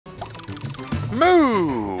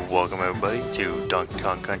Moo! Welcome everybody to Donkey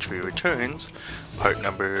Kong Country Returns, part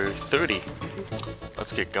number 30.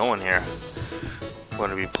 Let's get going here. We're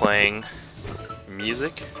going to be playing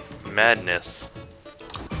Music Madness.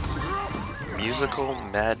 Musical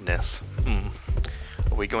Madness.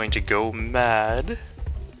 Are we going to go mad?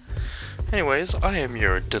 Anyways, I am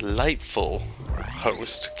your delightful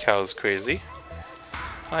host, Cows Crazy.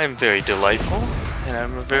 I am very delightful, and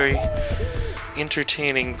I'm a very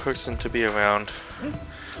entertaining person to be around.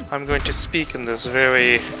 I'm going to speak in this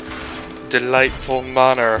very delightful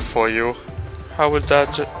manner for you. How would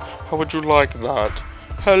you like that?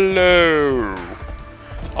 Hello!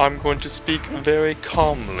 I'm going to speak very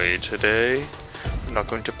calmly today. I'm not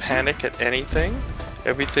going to panic at anything.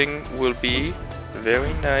 Everything will be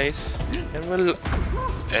very nice and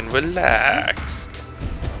relaxed.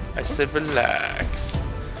 I said relax.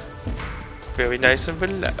 Very nice and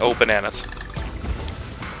relaxed. Oh, bananas.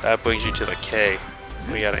 That brings you to the K.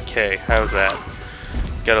 We got a K. How's that?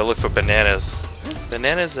 Gotta look for bananas.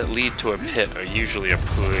 Bananas that lead to a pit are usually a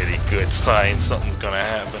pretty good sign something's gonna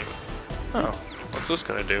happen. Oh, what's this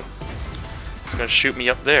gonna do? It's gonna shoot me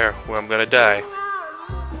up there, where I'm gonna die.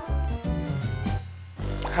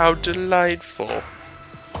 How delightful.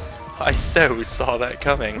 I so saw that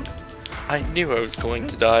coming. I knew I was going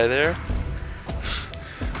to die there.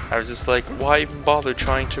 I was just like, why even bother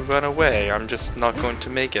trying to run away? I'm just not going to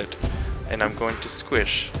make it. And I'm going to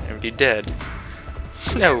squish and be dead.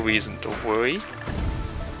 No reason to worry.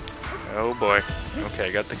 Oh boy. Okay,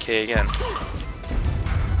 I got the K again.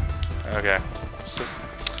 Okay. It's just,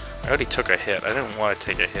 I already took a hit. I didn't want to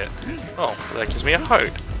take a hit. Oh, that gives me a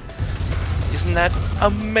heart. Isn't that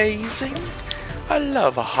amazing? I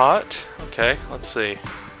love a heart. Okay, let's see.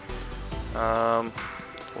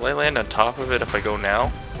 Will I land on top of it if I go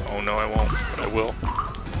now? Oh no, I won't, but I will.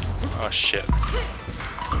 Oh shit.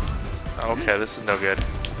 Okay, this is no good.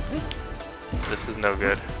 This is no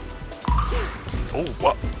good. Oh,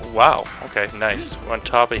 what? Wow. Okay, nice. We're on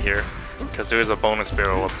top of here, because there is a bonus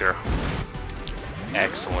barrel up here.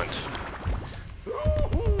 Excellent.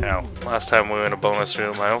 Now, last time we were in a bonus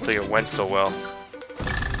room, I don't think it went so well.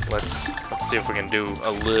 Let's see if we can do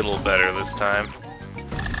a little better this time.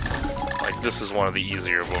 Like, this is one of the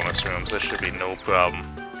easier bonus rooms. This should be no problem.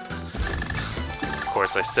 Of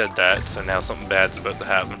course, I said that, so now something bad's about to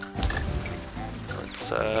happen. Let's,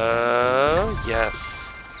 yes.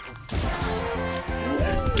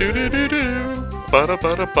 Do-do-do-do-do.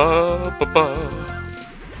 Ba-da-ba-da-ba-ba-ba.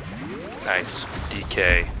 Nice.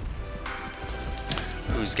 DK.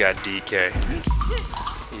 Who's got DK?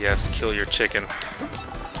 Yes, kill your chicken.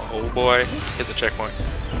 Oh boy, hit the checkpoint.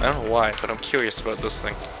 I don't know why, but I'm curious about this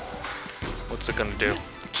thing. What's it gonna do?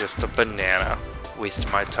 Just a banana. Waste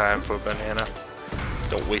my time for a banana.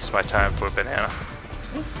 Don't waste my time for a banana.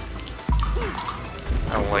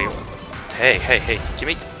 I don't like it. Hey, give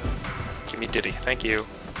me Diddy, thank you.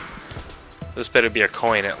 This better be a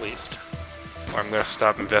coin at least. Or I'm gonna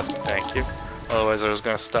stop investing, thank you. Otherwise I was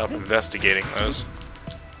gonna stop investigating those.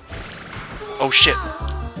 Oh shit!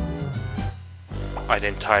 I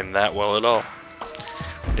didn't time that well at all.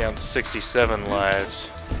 We're down to 67 lives.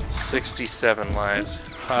 67 lives.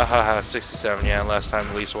 Ha ha ha, 67. Yeah, last time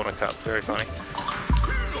the Leafs won a cup. Very funny.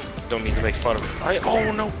 Don't need to make fun of it.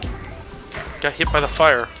 Oh no! Got hit by the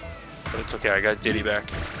fire. But it's okay, I got Diddy back.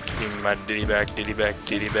 Give me my Diddy back, Diddy back,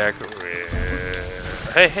 Diddy back.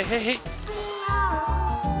 Hey!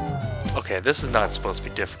 Okay, this is not supposed to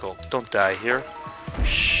be difficult. Don't die here.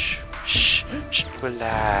 Shh,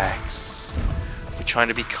 relax. We're trying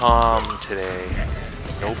to be calm today.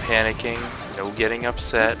 No panicking, no getting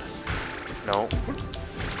upset. No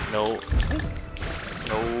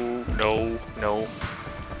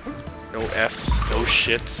F's, no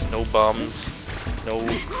shits, no bums, no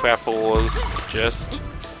crapolas, just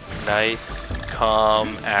nice,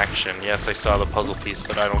 calm action. Yes, I saw the puzzle piece,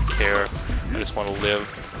 but I don't care. I just want to live.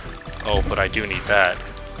 Oh, but I do need that.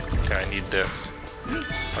 Okay, I need this.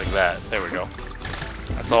 Like that. There we go.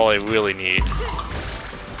 That's all I really need.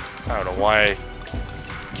 I don't know why I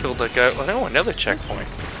killed that guy. Oh, another checkpoint.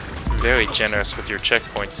 Very generous with your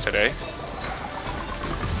checkpoints today.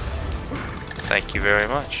 Thank you very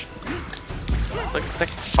much. Look, that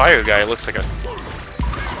fire guy looks like a...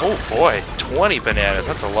 Oh boy, 20 bananas.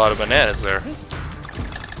 That's a lot of bananas there.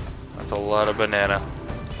 That's a lot of banana.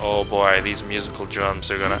 Oh boy, these musical drums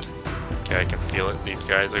are gonna... Okay, I can feel it. These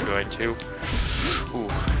guys are going to... Ooh,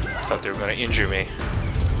 I thought they were gonna injure me.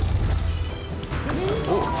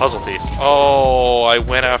 Ooh, puzzle piece. Oh, I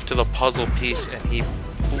went after the puzzle piece and he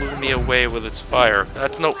blew me away with its fire.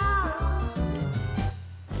 That's no...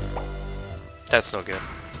 That's no good.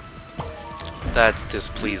 That's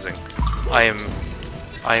displeasing. I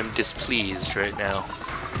am displeased right now.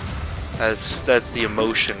 That's the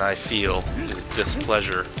emotion I feel, is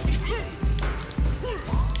displeasure.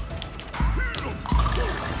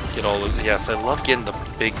 Get all of, yes, I love getting the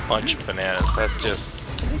big bunch of bananas.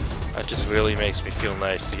 That just really makes me feel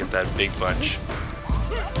nice to get that big bunch.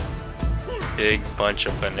 Big bunch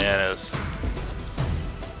of bananas.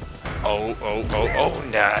 Oh,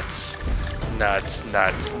 nuts. Nuts!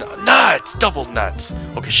 Double nuts!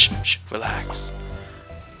 Okay, shh, relax.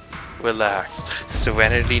 Relax.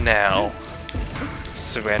 Serenity now.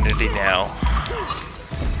 Serenity now.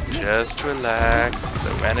 Just relax.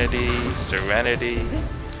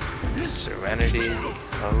 Serenity.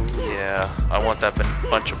 Oh yeah. I want that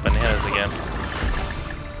bunch of bananas again.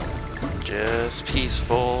 Just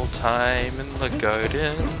peaceful time in the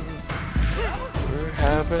garden. We're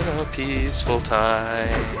having a peaceful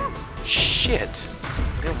time. Shit.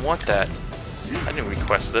 I didn't want that. I didn't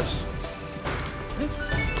request this.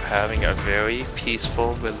 We're having a very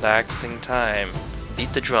peaceful, relaxing time.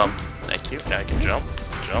 Beat the drum. Thank you. Now I can jump,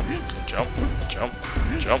 jump,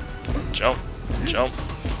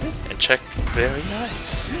 and check. Very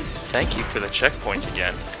nice. Thank you for the checkpoint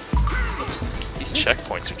again. These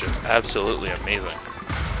checkpoints are just absolutely amazing.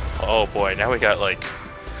 Oh boy, now we got like,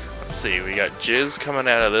 let's see, we got jizz coming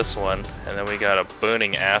out of this one, and then we got a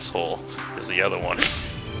burning asshole is the other one.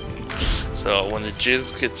 So when the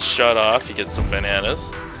jizz gets shut off, you get some bananas,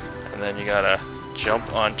 and then you gotta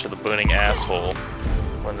jump onto the burning asshole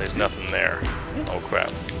when there's nothing there. Oh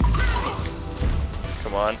crap.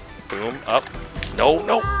 Come on, boom, up. No!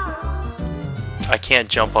 I can't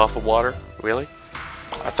jump off of water? Really?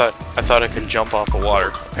 I thought I could jump off of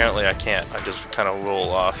water. Apparently I can't. I just kind of roll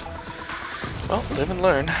off. Well, live and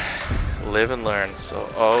learn. Live and learn. So,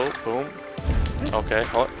 oh, boom. Okay,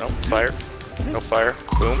 oh, no, fire. No fire.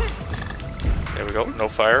 Boom. There we go. No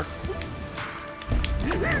fire.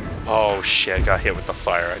 Oh shit, I got hit with the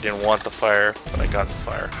fire. I didn't want the fire, but I got the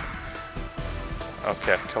fire.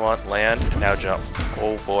 Okay, come on, land, now jump.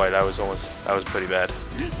 Oh boy, that was pretty bad.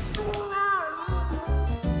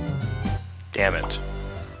 Damn it.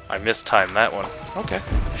 I mistimed that one. Okay.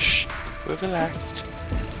 Shh. We're relaxed.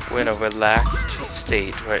 We're in a relaxed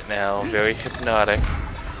state right now. Very hypnotic.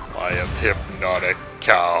 I am hypnotic,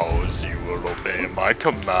 cows. You will obey my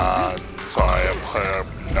commands. I am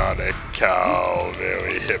hypnotic cow.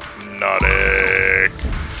 Very hypnotic.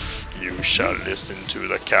 You shall listen to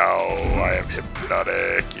the cow. I am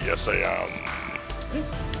hypnotic. Yes, I am.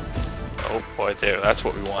 Oh boy, there. That's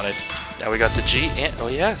what we wanted. Now we got the G and... Oh,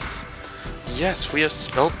 yes. Yes, we have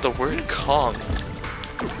spelt the word Kong.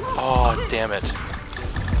 Oh, damn it.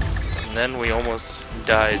 And then we almost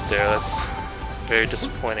died there. That's very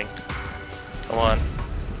disappointing. Come on.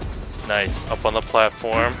 Nice. Up on the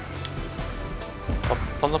platform.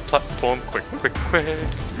 Up on the platform. Quick.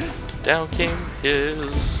 Down came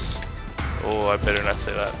his... Oh, I better not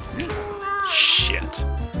say that. Shit.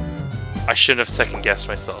 I shouldn't have second-guessed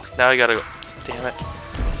myself. Now I gotta go... Damn it.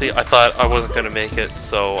 See, I thought I wasn't gonna make it,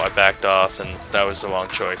 so I backed off, and that was the wrong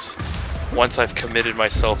choice. Once I've committed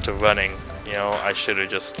myself to running, you know, I should have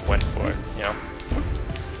just went for it, you know?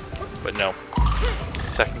 But no.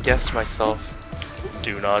 Second-guess myself.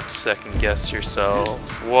 Do not second-guess yourself.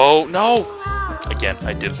 Whoa, no! Again,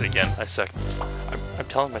 I did it again. I'm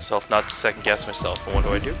telling myself not to second-guess myself, and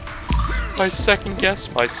what do? I second-guess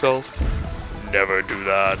myself. Never do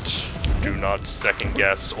that. Do not second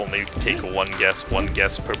guess, only take one guess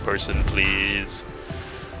per person, please.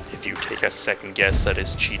 If you take a second guess, that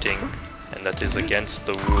is cheating, and that is against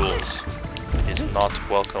the rules. It is not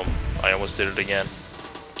welcome. I almost did it again.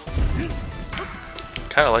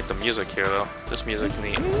 Kinda like the music here though. This music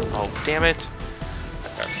neat. Oh, damn it.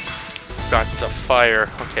 I got the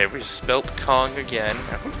fire. Okay, we spelt Kong again.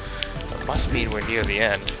 That must mean we're near the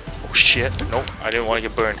end. Oh shit. Nope, I didn't want to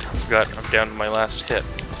get burned. I forgot I'm down to my last hit.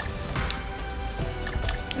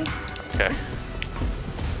 Okay.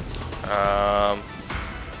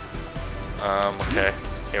 Okay.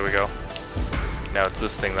 Here we go. Now it's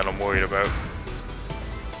this thing that I'm worried about.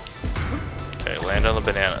 Okay, land on the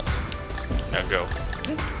bananas. Now go.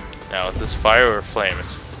 Now is this fire or flame?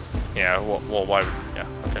 It's... Yeah, well why would... Yeah,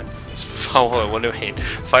 okay. It's... What do I mean?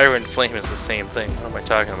 Fire and flame is the same thing. What am I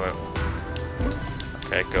talking about?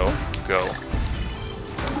 Okay, go.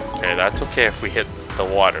 Okay, that's okay if we hit the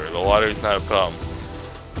water. The water is not a problem.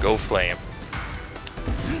 Go flame.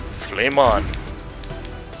 Flame on.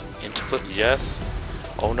 Into the... Yes.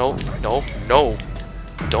 Oh no. No.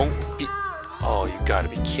 Don't be... Oh, you gotta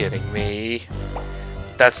be kidding me.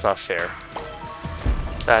 That's not fair.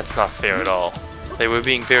 That's not fair at all. They were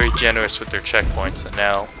being very generous with their checkpoints, and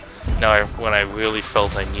now when I really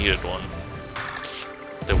felt I needed one,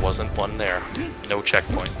 there wasn't one there. No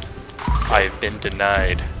checkpoint. I have been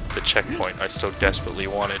denied the checkpoint I so desperately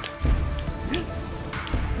wanted.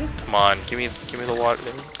 Come on, give me the water.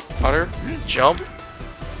 Water? Jump?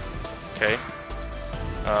 Okay.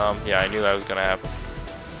 Yeah, I knew that was gonna happen.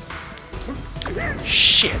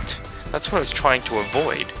 Shit! That's what I was trying to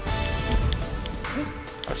avoid.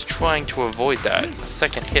 I was trying to avoid that. A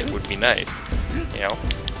second hit would be nice. You know?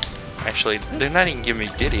 Actually, they're not even giving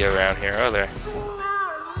me Diddy around here, are they?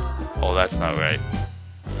 Oh, that's not right.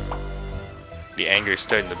 The anger is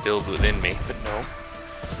starting to build within me, but no.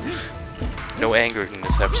 No anger in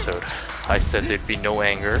this episode. I said there'd be no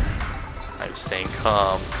anger. I'm staying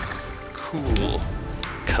calm, cool,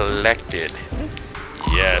 collected.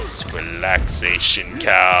 Yes, relaxation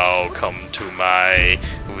cow, come to my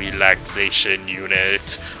relaxation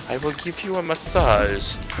unit. I will give you a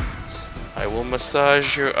massage. I will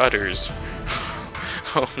massage your udders.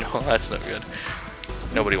 Oh no, that's not good.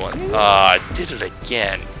 Nobody won. I did it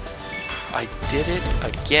again. I did it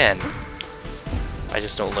again. I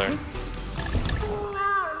just don't learn.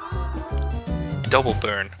 Double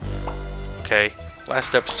burn. Okay,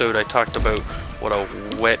 last episode I talked about what a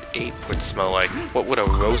wet ape would smell like. What would a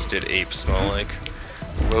roasted ape smell like?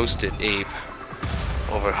 Roasted ape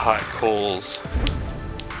over hot coals.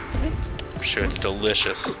 I'm sure it's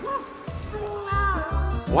delicious.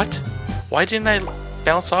 What? Why didn't I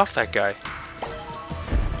bounce off that guy?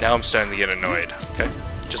 Now I'm starting to get annoyed. Okay,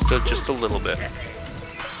 just a little bit.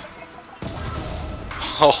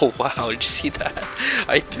 Oh wow, did you see that?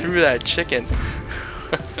 I threw that chicken.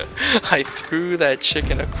 I threw that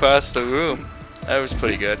chicken across the room. That was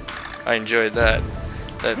pretty good. I enjoyed that.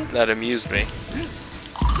 That amused me.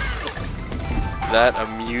 That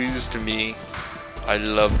amused me. I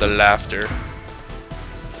love the laughter.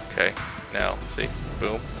 Okay, now, see?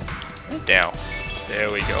 Boom. Down.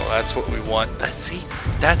 There we go. That's what we want. See?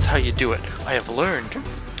 That's how you do it. I have learned.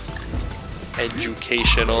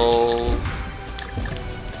 Educational.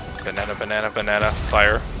 Banana, banana, banana.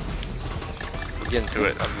 Fire. We're getting through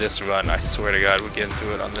it on this run. I swear to God, we're getting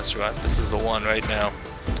through it on this run. This is the one right now.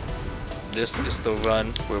 This is the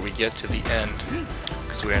run where we get to the end.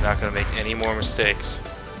 Because we are not going to make any more mistakes.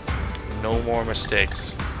 No more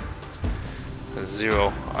mistakes.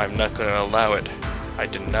 0. I'm not going to allow it. I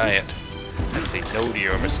deny it. I say no to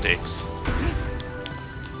your mistakes.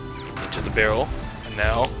 Into the barrel. And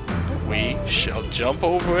now we shall jump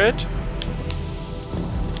over it.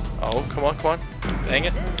 Oh, come on, come on. Bang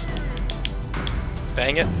it.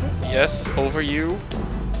 Bang it. Yes, over you.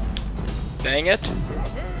 Bang it.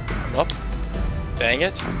 Up. Bang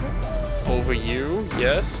it. Over you.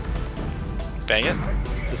 Yes. Bang it.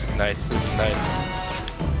 This is nice. This is nice.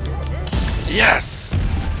 Yes!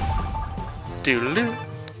 Doodaloo.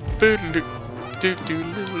 Boodaloo.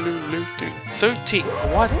 Doodaloo. 13.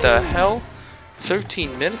 What the hell?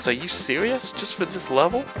 13 minutes? Are you serious? Just for this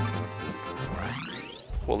level?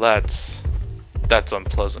 Well, that's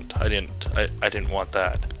unpleasant. I didn't want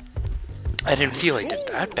that. I didn't feel I did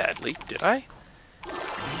that badly, did I?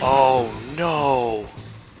 Oh no!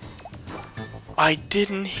 I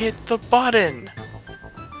didn't hit the button!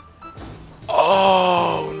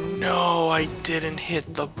 Oh no, I didn't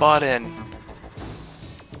hit the button!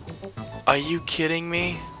 Are you kidding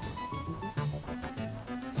me?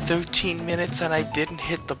 13 minutes and I didn't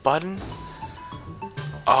hit the button?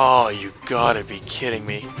 Oh, you gotta be kidding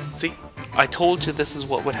me. See, I told you this is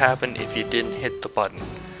what would happen if you didn't hit the button.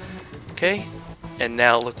 Okay? And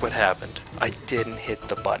now look what happened. I didn't hit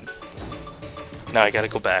the button. Now I gotta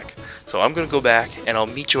go back. So I'm gonna go back and I'll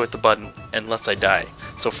meet you at the button unless I die.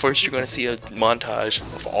 So first you're gonna see a montage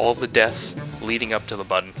of all the deaths leading up to the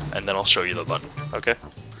button, and then I'll show you the button. Okay?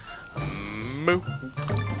 Moo.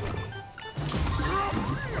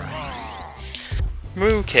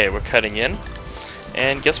 Okay, we're cutting in.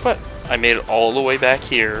 And guess what? I made it all the way back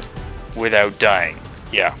here without dying.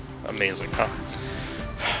 Yeah, amazing, huh?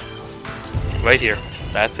 Right here.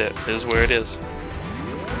 That's it. This is where it is.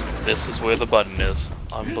 This is where the button is.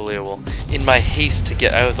 Unbelievable. In my haste to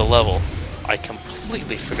get out of the level, I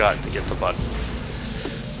completely forgot to get the button.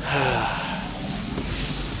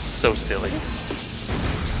 So silly.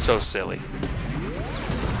 So silly.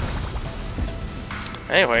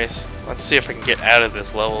 Anyways, let's see if I can get out of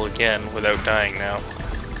this level again without dying now.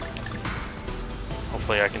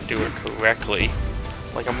 Hopefully I can do it correctly.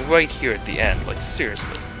 Like, I'm right here at the end, like,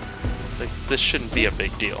 seriously. Like, this shouldn't be a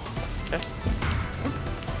big deal, okay?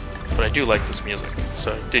 But I do like this music,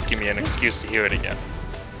 so it did give me an excuse to hear it again.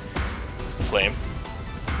 Flame.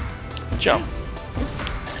 Jump.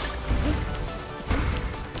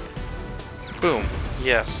 Boom.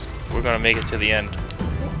 Yes, we're gonna make it to the end.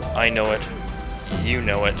 I know it. You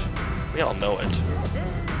know it. We all know it.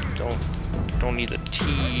 Don't need to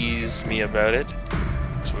tease me about it.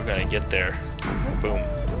 So we're gonna get there. Boom.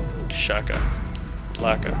 Shaka.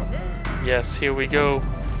 Laka. Yes, here we go.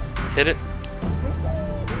 Hit it.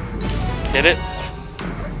 Hit it.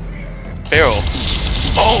 Barrel.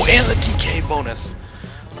 Oh, and the TK bonus.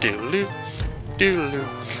 Doodaloo. Doodaloo.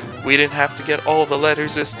 We didn't have to get all the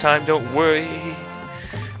letters this time, don't worry.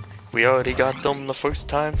 We already got them the first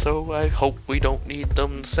time, so I hope we don't need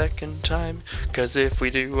them the second time. 'Cause if we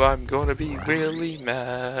do, I'm gonna be really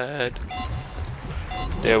mad.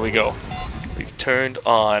 There we go. We've turned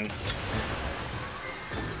on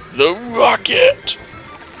the rocket!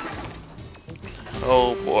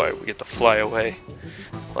 Oh boy, we get to fly away.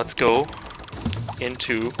 Let's go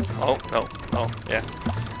into... Oh, no, yeah.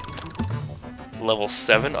 Level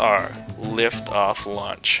 7R, lift off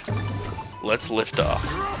launch. Let's lift off.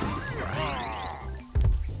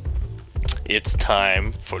 It's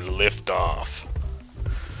time for liftoff.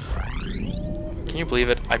 Can you believe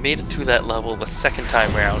it? I made it through that level the second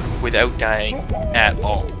time round without dying at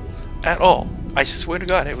all. At all. I swear to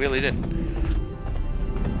God, I really didn't.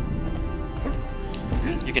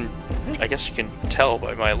 You can... I guess you can tell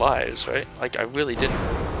by my lives, right? Like, I really didn't.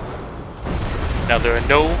 Now, there are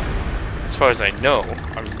no... As far as I know,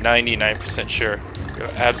 I'm 99% sure, there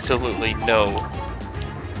are absolutely no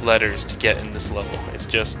letters to get in this level. It's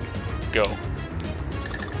just go.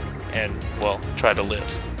 And, well, try to live.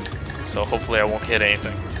 So hopefully I won't hit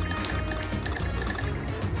anything.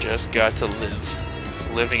 Just got to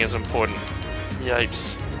live. Living is important.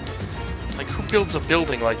 Yipes. Like, who builds a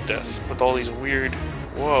building like this? With all these weird...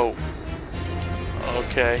 Whoa.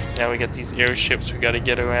 Okay, now we got these airships we gotta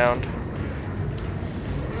get around.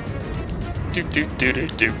 Do do do do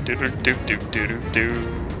do do do do do do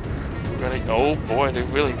do. Oh boy, they're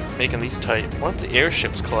really making these tight. What if the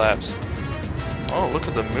airships collapse? Oh, look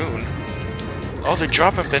at the moon. Oh, they're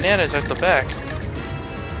dropping bananas at the back.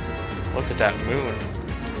 Look at that moon.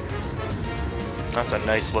 That's a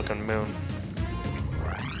nice looking moon.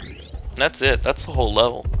 That's it. That's the whole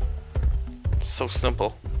level. It's so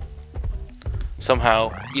simple.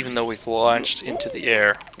 Somehow, even though we've launched into the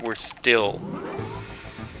air, we're still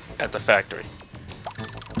at the factory.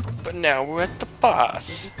 But now we're at the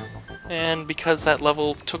boss. And because that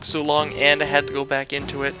level took so long and I had to go back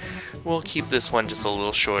into it, we'll keep this one just a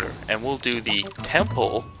little shorter. And we'll do the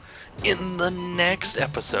temple in the next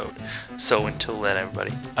episode. So until then,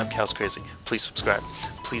 everybody, I'm Cows Crazy. Please subscribe.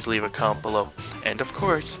 Please leave a comment below. And of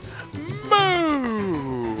course, bye!